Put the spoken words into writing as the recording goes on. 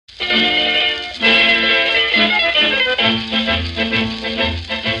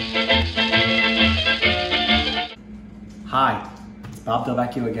Del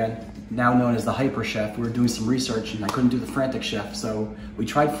Vecchio again, now known as the Hyper Chef. We were doing some research and I couldn't do the Frantic Chef, so we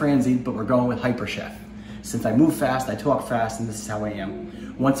tried Franzi, but we're going with Hyper Chef. Since I move fast, I talk fast, and this is how I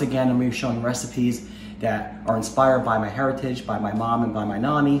am. Once again, I'm going to be showing recipes that are inspired by my heritage, by my mom and by my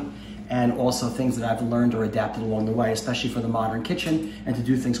nanny, and also things that I've learned or adapted along the way, especially for the modern kitchen and to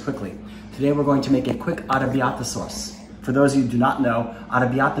do things quickly. Today we're going to make a quick Arrabbiata sauce. For those of you who do not know,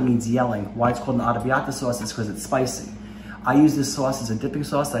 Arrabbiata means yelling. Why it's called an Arrabbiata sauce is because it's spicy. I use this sauce as a dipping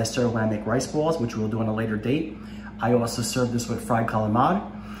sauce that I serve when I make rice balls, which we'll do on a later date. I also serve this with fried calamari.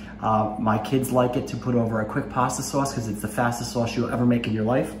 My kids like it to put over a quick pasta sauce because it's the fastest sauce you'll ever make in your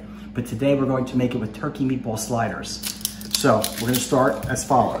life. But today we're going to make it with turkey meatball sliders. So we're going to start as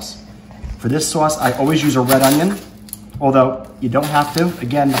follows. For this sauce, I always use a red onion, although you don't have to.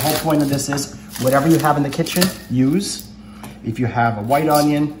 Again, the whole point of this is whatever you have in the kitchen, use. If you have a white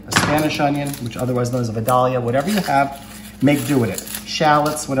onion, a Spanish onion, which otherwise known as a Vidalia, whatever you have, make do with it.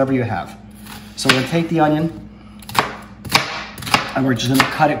 Shallots, whatever you have. So we're going to take the onion and we're just going to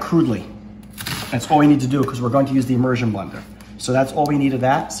cut it crudely. That's all we need to do because we're going to use the immersion blender. So that's all we need of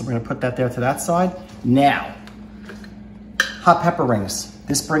that. So we're going to put that there to that side. Now, hot pepper rings.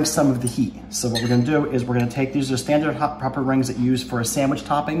 This brings some of the heat. So what we're going to do is we're going to take, these are standard hot pepper rings that you use for sandwich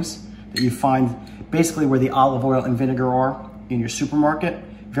toppings that you find basically where the olive oil and vinegar are in your supermarket.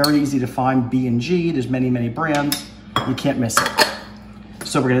 Very easy to find, B&G. There's many, many brands. You can't miss it.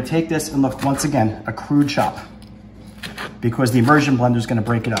 So we're going to take this and look, once again, a crude chop because the immersion blender is going to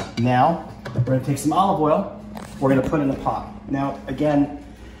break it up. Now, we're going to take some olive oil. We're going to put in a pot. Now, again,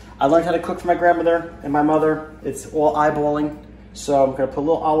 I learned how to cook from my grandmother and my mother. It's all eyeballing. So I'm going to put a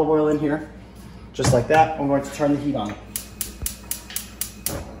little olive oil in here, just like that. I'm going to turn the heat on.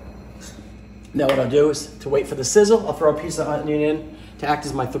 Now what I'll do is to wait for the sizzle, I'll throw a piece of onion in to act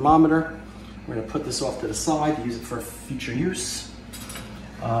as my thermometer. We're going to put this off to the side to use it for future use.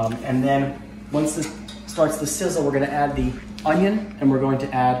 And then once this starts to sizzle, we're going to add the onion and we're going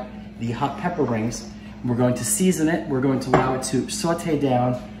to add the hot pepper rings. We're going to season it. We're going to allow it to saute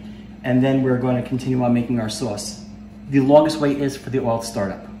down, and then we're going to continue on making our sauce. The longest wait is for the oil to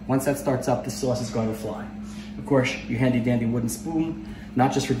start up. Once that starts up, the sauce is going to fly. Of course, your handy dandy wooden spoon,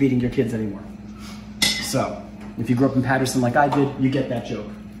 not just for beating your kids anymore. So, if you grew up in Patterson like I did, you get that joke.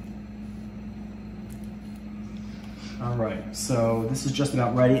 All right, so this is just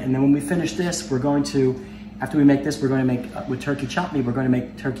about ready. And then when we finish this, we're going to, after we make this, we're going to make, with turkey chopped meat, we're going to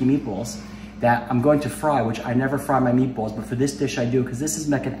make turkey meatballs that I'm going to fry, which I never fry my meatballs, but for this dish I do, because this is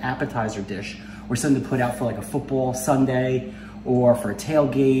like an appetizer dish or something to put out for like a football Sunday or for a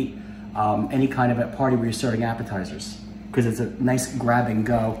tailgate, any kind of a party where you're serving appetizers, because it's a nice grab and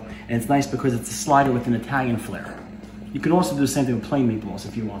go. And it's nice because it's a slider with an Italian flair. You can also do the same thing with plain meatballs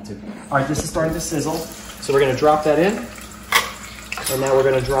if you want to. All right, this is starting to sizzle. So we're gonna drop that in. And now we're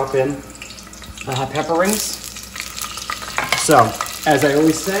gonna drop in the hot pepper rings. So, as I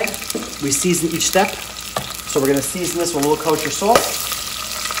always say, we season each step. So we're gonna season this with a little kosher salt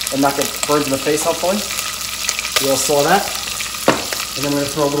and not get burned in the face, hopefully. You all saw that. And then we're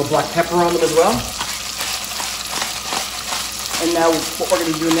gonna throw a little black pepper on them as well. And now what we're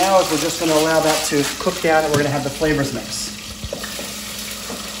going to do now is we're just going to allow that to cook down and we're going to have the flavors mix.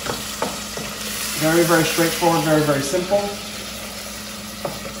 Very, very straightforward, very, very simple.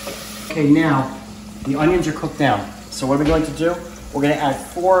 Okay, now the onions are cooked down. So what are we going to do? We're going to add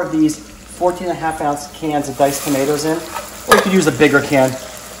 4 of these 14.5-ounce cans of diced tomatoes in, or you could use a bigger can.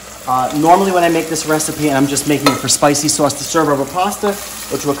 Normally when I make this recipe, and I'm just making it for spicy sauce to serve over pasta,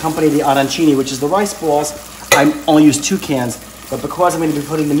 or to accompany the arancini, which is the rice balls, I only use 2 cans. But because I'm going to be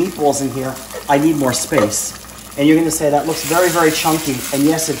putting the meatballs in here, I need more space. And you're going to say that looks very, very chunky. And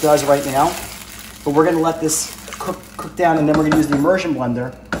yes, it does right now. But we're going to let this cook down, and then we're going to use the immersion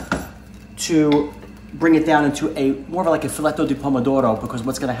blender to bring it down into a more of like a filetto di pomodoro, because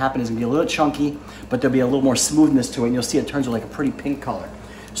what's going to happen is it's going to be a little chunky, but there'll be a little more smoothness to it, and you'll see it turns like a pretty pink color.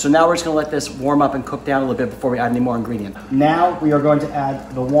 So now we're just going to let this warm up and cook down a little bit before we add any more ingredient. Now we are going to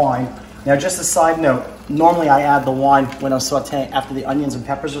add the wine. Now, just a side note, normally I add the wine when I'm sauteing, after the onions and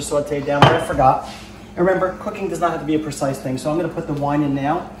peppers are sauteed down, but I forgot. And remember, cooking does not have to be a precise thing, so I'm going to put the wine in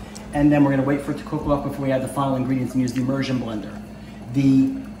now, and then we're going to wait for it to cook off before we add the final ingredients and use the immersion blender. The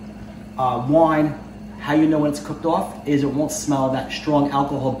wine, how you know when it's cooked off, is it won't smell that strong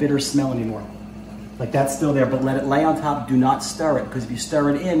alcohol, bitter smell anymore. Like that's still there, but let it lay on top. Do not stir it, because if you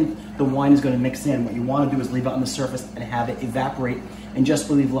stir it in, the wine is going to mix in. What you want to do is leave it on the surface and have it evaporate, and just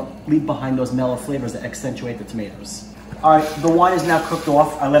leave behind those mellow flavors that accentuate the tomatoes. All right, the wine is now cooked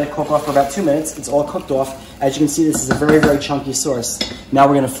off. I let it cook off for about 2 minutes. It's all cooked off. As you can see, this is a very, very chunky sauce. Now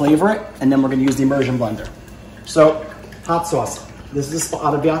we're going to flavor it, and then we're going to use the immersion blender. So, hot sauce. This is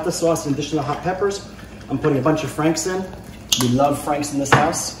Arrabbiata sauce in addition to hot peppers. I'm putting a bunch of Franks in. We love Franks in this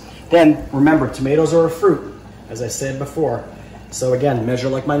house. Then, remember, tomatoes are a fruit, as I said before. So again, measure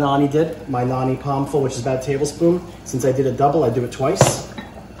like my nani did. My nani palmful, which is about a tablespoon. Since I did a double, I do it twice.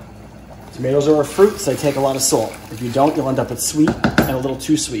 Tomatoes are a fruit, so I take a lot of salt. If you don't, you'll end up with sweet and a little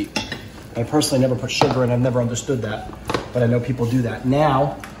too sweet. I personally never put sugar in. I've never understood that, but I know people do that.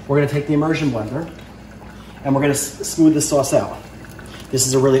 Now, we're gonna take the immersion blender and we're gonna smooth the sauce out. This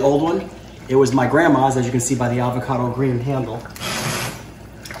is a really old one. It was my grandma's, as you can see by the avocado green handle.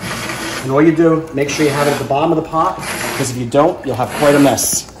 And all you do, make sure you have it at the bottom of the pot, because if you don't, you'll have quite a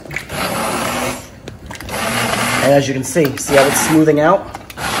mess. And as you can see how it's smoothing out?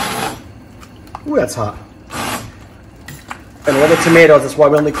 Ooh, that's hot. And all the tomatoes, that's why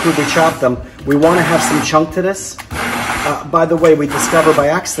we only crudely chop them. We want to have some chunk to this. By the way, we discovered by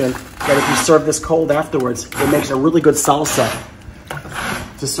accident that if you serve this cold afterwards, it makes a really good salsa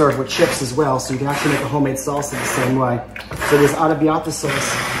to serve with chips as well. So you can actually make a homemade salsa the same way. So this Arrabbiata sauce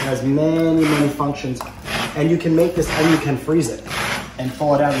has many, many functions. And you can make this and you can freeze it and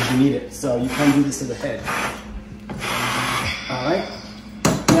thaw it out as you need it. So you can do this in the head. All right.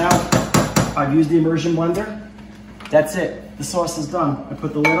 Now, I've used the immersion blender. That's it. The sauce is done. I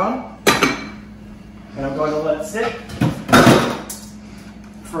put the lid on and I'm going to let it sit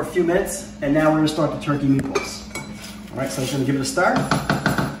for a few minutes. And now we're going to start the turkey meatballs. All right, so I'm just going to give it a start.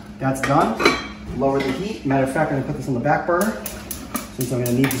 That's done. Lower the heat. Matter of fact, I'm going to put this on the back burner since I'm going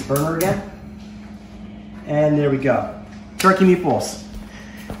to need this burner again. And there we go. Turkey meatballs.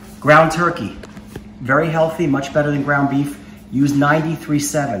 Ground turkey. Very healthy, much better than ground beef. Use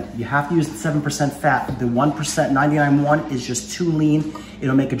 93.7. You have to use 7% fat. The 1%, 99.1 is just too lean.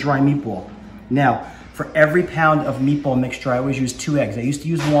 It'll make a dry meatball. Now, for every pound of meatball mixture, I always use 2 eggs. I used to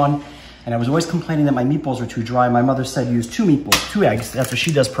use 1, and I was always complaining that my meatballs were too dry. My mother said use 2 meatballs, 2 eggs. That's what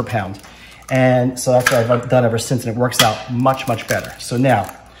she does per pound. And so that's what I've done ever since, and it works out much, much better. So now,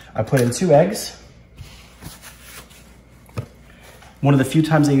 I put in 2 eggs. One of the few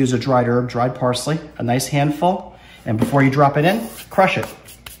times I use a dried herb, dried parsley, a nice handful. And before you drop it in, crush it.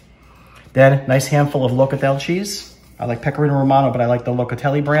 Then a nice handful of Locatelli cheese. I like Pecorino Romano, but I like the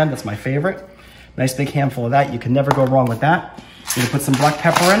Locatelli brand. That's my favorite. Nice big handful of that. You can never go wrong with that. You're gonna put some black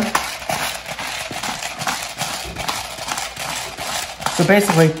pepper in. So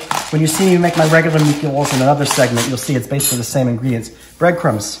basically, when you see me make my regular meatballs in another segment, you'll see it's basically the same ingredients.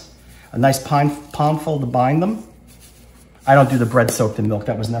 Breadcrumbs, a nice palmful to bind them. I don't do the bread soaked in milk.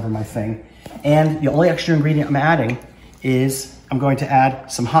 That was never my thing. And the only extra ingredient I'm adding is I'm going to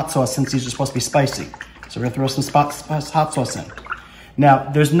add some hot sauce since these are supposed to be spicy. So we're gonna throw some hot sauce in. Now,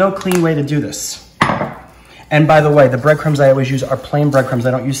 there's no clean way to do this. And by the way, the breadcrumbs I always use are plain breadcrumbs.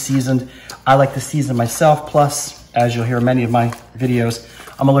 I don't use seasoned. I like to season myself. Plus, as you'll hear in many of my videos,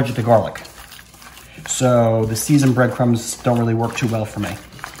 I'm allergic to garlic. So the seasoned breadcrumbs don't really work too well for me.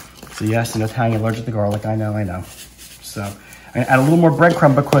 So yes, an Italian allergic to garlic, I know. So I'm gonna add a little more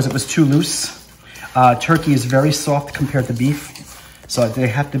breadcrumb because it was too loose. Turkey is very soft compared to beef. So they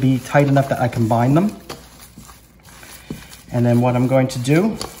have to be tight enough that I can bind them. And then what I'm going to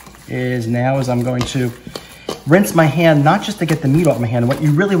do is I'm going to rinse my hand, not just to get the meat off my hand. What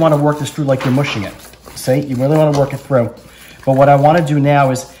you really want to work this through like you're mushing it. See, you really want to work it through. But what I want to do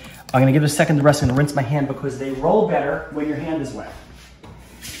now is I'm going to give it a second to rest and rinse my hand because they roll better when your hand is wet.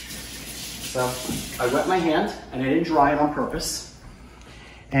 So I wet my hand and I didn't dry it on purpose.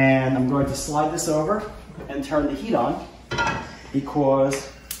 And I'm going to slide this over and turn the heat on because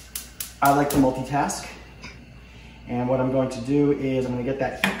I like to multitask. And what I'm going to do is I'm going to get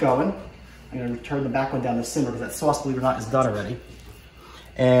that heat going. I'm going to turn the back one down to simmer because that sauce, believe it or not, is done already.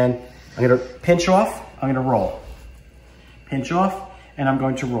 And I'm going to pinch off, I'm going to roll. Pinch off, and I'm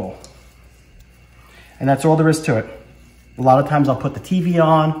going to roll. And that's all there is to it. A lot of times I'll put the TV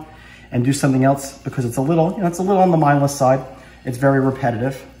on and do something else because it's a little, it's a little on the mindless side. It's very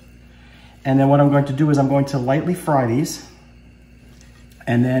repetitive. And then what I'm going to do is I'm going to lightly fry these.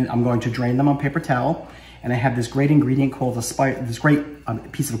 And then I'm going to drain them on paper towel. And I have this great ingredient called the spider, this great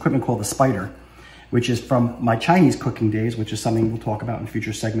piece of equipment called the spider, which is from my Chinese cooking days, which is something we'll talk about in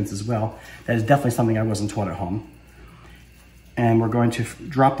future segments as well. That is definitely something I wasn't taught at home. And we're going to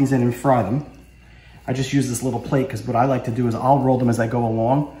drop these in and fry them. I just use this little plate because what I like to do is I'll roll them as I go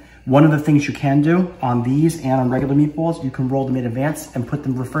along. One of the things you can do on these and on regular meatballs, you can roll them in advance and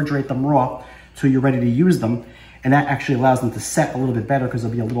refrigerate them raw till you're ready to use them. And that actually allows them to set a little bit better because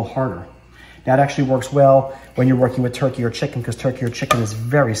they'll be a little harder. That actually works well when you're working with turkey or chicken because turkey or chicken is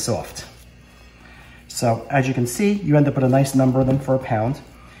very soft. So as you can see, you end up with a nice number of them for a pound.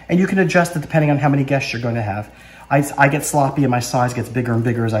 And you can adjust it depending on how many guests you're going to have. I get sloppy and my size gets bigger and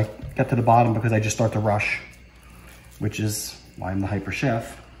bigger as I get to the bottom because I just start to rush, which is why I'm the hyper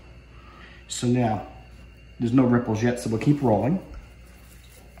chef. So now, there's no ripples yet, so we'll keep rolling.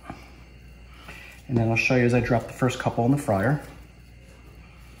 And then I'll show you as I drop the first couple in the fryer.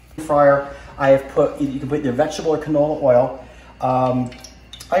 Fryer, I have put, you can put either vegetable or canola oil.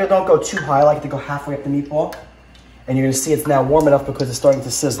 I don't go too high, I like to go halfway up the meatball. And you're gonna see it's now warm enough because it's starting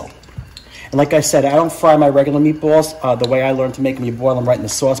to sizzle. And like I said, I don't fry my regular meatballs the way I learned to make them. You boil them right in the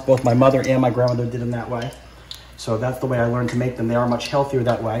sauce. Both my mother and my grandmother did them that way. So that's the way I learned to make them. They are much healthier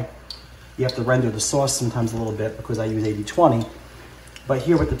that way. You have to render the sauce sometimes a little bit because I use 80-20. But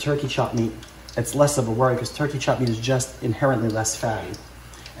here with the turkey chopped meat, it's less of a worry because turkey chopped meat is just inherently less fatty.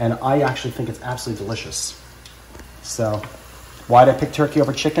 And I actually think it's absolutely delicious. So why did I pick turkey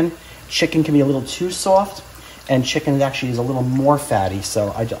over chicken? Chicken can be a little too soft, and chicken actually is a little more fatty. So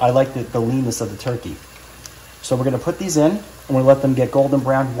I like the leanness of the turkey. So we're gonna put these in, and we're gonna let them get golden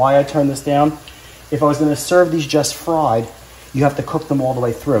brown. Why I turn this down? If I was gonna serve these just fried, you have to cook them all the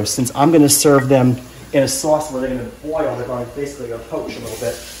way through. Since I'm gonna serve them in a sauce where they're gonna boil, they're going to basically go poach a little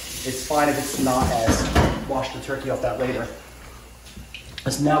bit. It's fine if it's not as, wash the turkey off that later.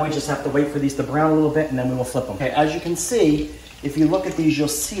 So now we just have to wait for these to brown a little bit and then we will flip them. Okay, as you can see, if you look at these, you'll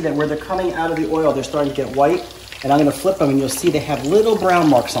see that where they're coming out of the oil, they're starting to get white. And I'm gonna flip them and you'll see they have little brown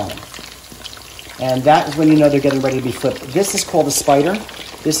marks on them. And that is when you know they're getting ready to be flipped. This is called a spider.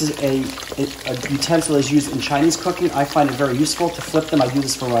 This is a utensil that's used in Chinese cooking. I find it very useful to flip them. I do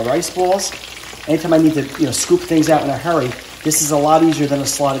this for my rice balls. Anytime I need to scoop things out in a hurry, this is a lot easier than a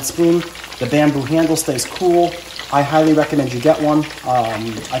slotted spoon. The bamboo handle stays cool. I highly recommend you get one.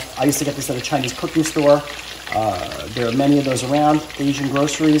 I used to get this at a Chinese cooking store. There are many of those around, Asian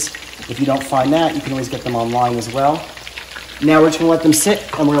groceries. If you don't find that, you can always get them online as well. Now we're just gonna let them sit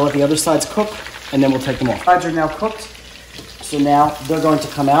and we're gonna let the other sides cook and then we'll take them off. Sides are now cooked. So now they're going to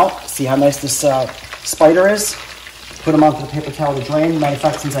come out. See how nice this spider is? Put them onto the paper towel to drain. Matter of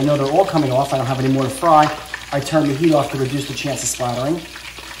fact, since I know they're all coming off, I don't have any more to fry, I turn the heat off to reduce the chance of splattering.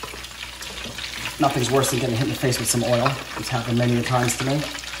 Nothing's worse than getting hit in the face with some oil. It's happened many a times to me.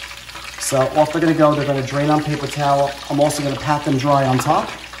 So off they're gonna go, they're gonna drain on paper towel. I'm also gonna pat them dry on top.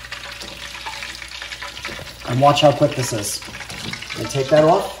 And watch how quick this is. I'm gonna take that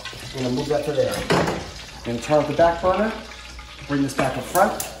off, I'm gonna move that to there. I'm gonna turn off the back burner, bring this back up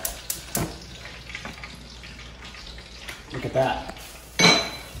front. Look at that.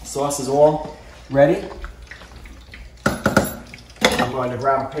 Sauce is all ready. I'm going to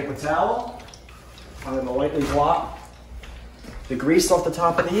grab a paper towel. I'm going to lightly blot the grease off the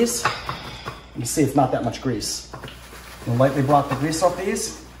top of these. You see it's not that much grease. I'm going to lightly blot the grease off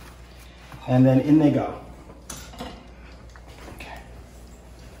these, and then in they go. Okay.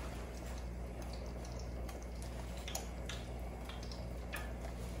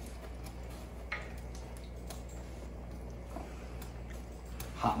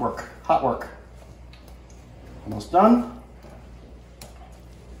 Hot work, hot work. Almost done.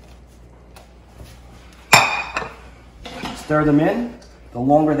 Stir them in. The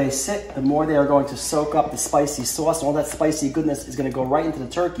longer they sit, the more they are going to soak up the spicy sauce. All that spicy goodness is going to go right into the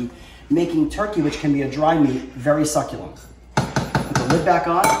turkey, making turkey, which can be a dry meat, very succulent. Put the lid back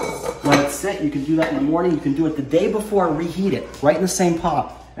on, let it sit. You can do that in the morning. You can do it the day before and reheat it right in the same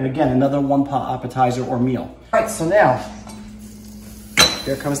pot. And again, another one-pot appetizer or meal. All right, so now,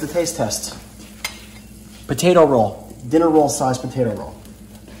 here comes the taste test. Potato roll, dinner roll size potato roll.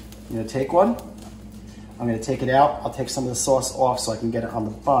 I'm going to take one. I'm going to take it out. I'll take some of the sauce off so I can get it on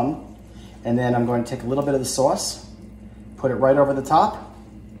the bun. And then I'm going to take a little bit of the sauce, put it right over the top.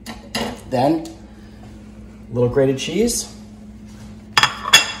 Then a little grated cheese.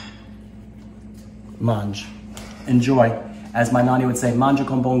 Mange. Enjoy. As my nani would say, mangia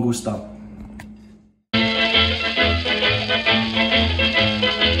con buon gusto.